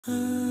Assalamu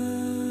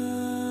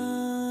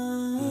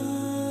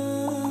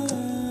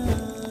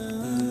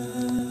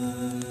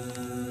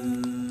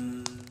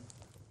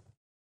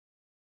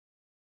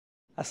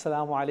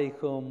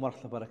alaikum wa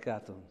rahmatullahi wa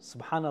barakatuh.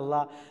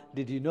 Subhanallah,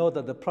 did you know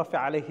that the Prophet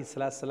alayhi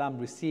salam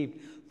received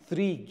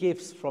 3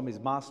 gifts from his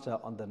master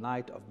on the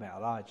night of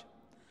Mi'raj?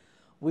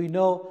 We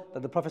know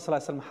that the Prophet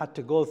ﷺ had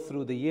to go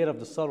through the year of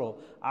the sorrow,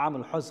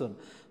 Aam al-Huzn.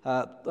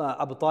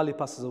 Abu Talib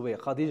passes away,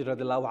 Khadija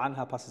radiallahu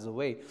anha passes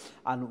away,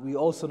 and we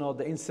also know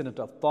the incident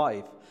of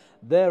Ta'if.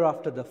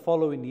 Thereafter, the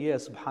following year,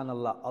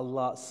 subhanallah,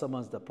 Allah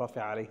summons the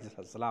Prophet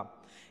ﷺ.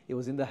 It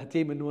was in the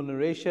Hatim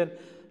narration.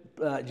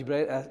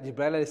 Jibreel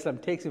alayhi salam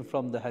takes him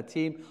from the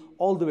Hatim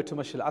all the way to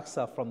Masjid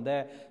al-Aqsa, from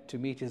there to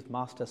meet his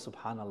master,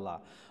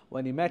 subhanallah.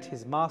 When he met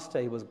his master,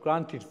 he was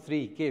granted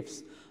 3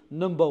 gifts.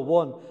 Number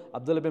 1,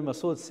 Abdullah bin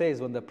Masud says,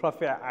 when the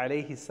Prophet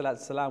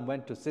ﷺ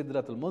went to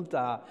Sidratul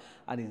Muntaha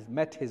and he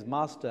met his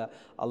master,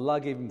 Allah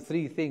gave him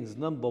 3 things.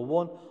 Number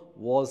 1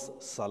 was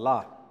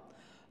Salah.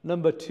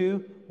 Number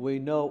 2, we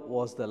know,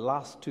 was the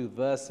last 2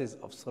 verses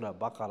of Surah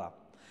Baqarah.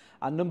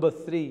 And number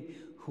 3,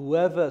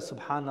 whoever,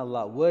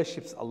 subhanallah,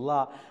 worships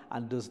Allah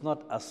and does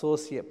not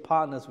associate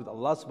partners with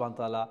Allah subhanahu wa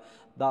ta'ala,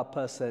 that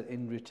person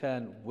in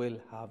return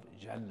will have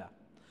Jannah.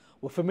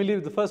 We're familiar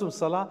with the first one,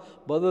 Salah,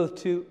 but the other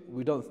 2,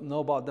 we don't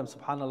know about them,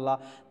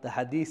 subhanallah. The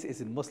hadith is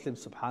in Muslim,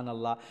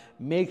 subhanallah.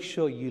 Make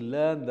sure you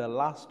learn the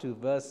last 2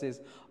 verses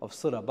of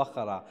Surah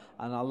Baqarah,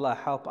 and Allah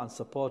help and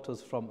support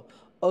us from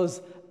us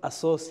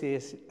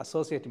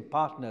associating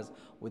partners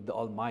with the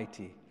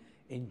Almighty.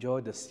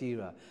 Enjoy the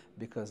seerah,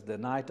 because the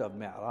night of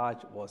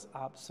Mi'raj was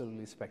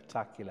absolutely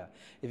spectacular.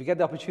 If you get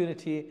the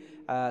opportunity,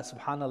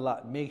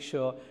 subhanallah, make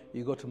sure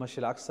you go to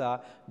Masjid al-Aqsa,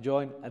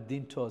 join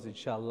Ad-Din tours,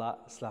 inshallah.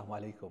 Assalamu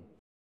alaikum.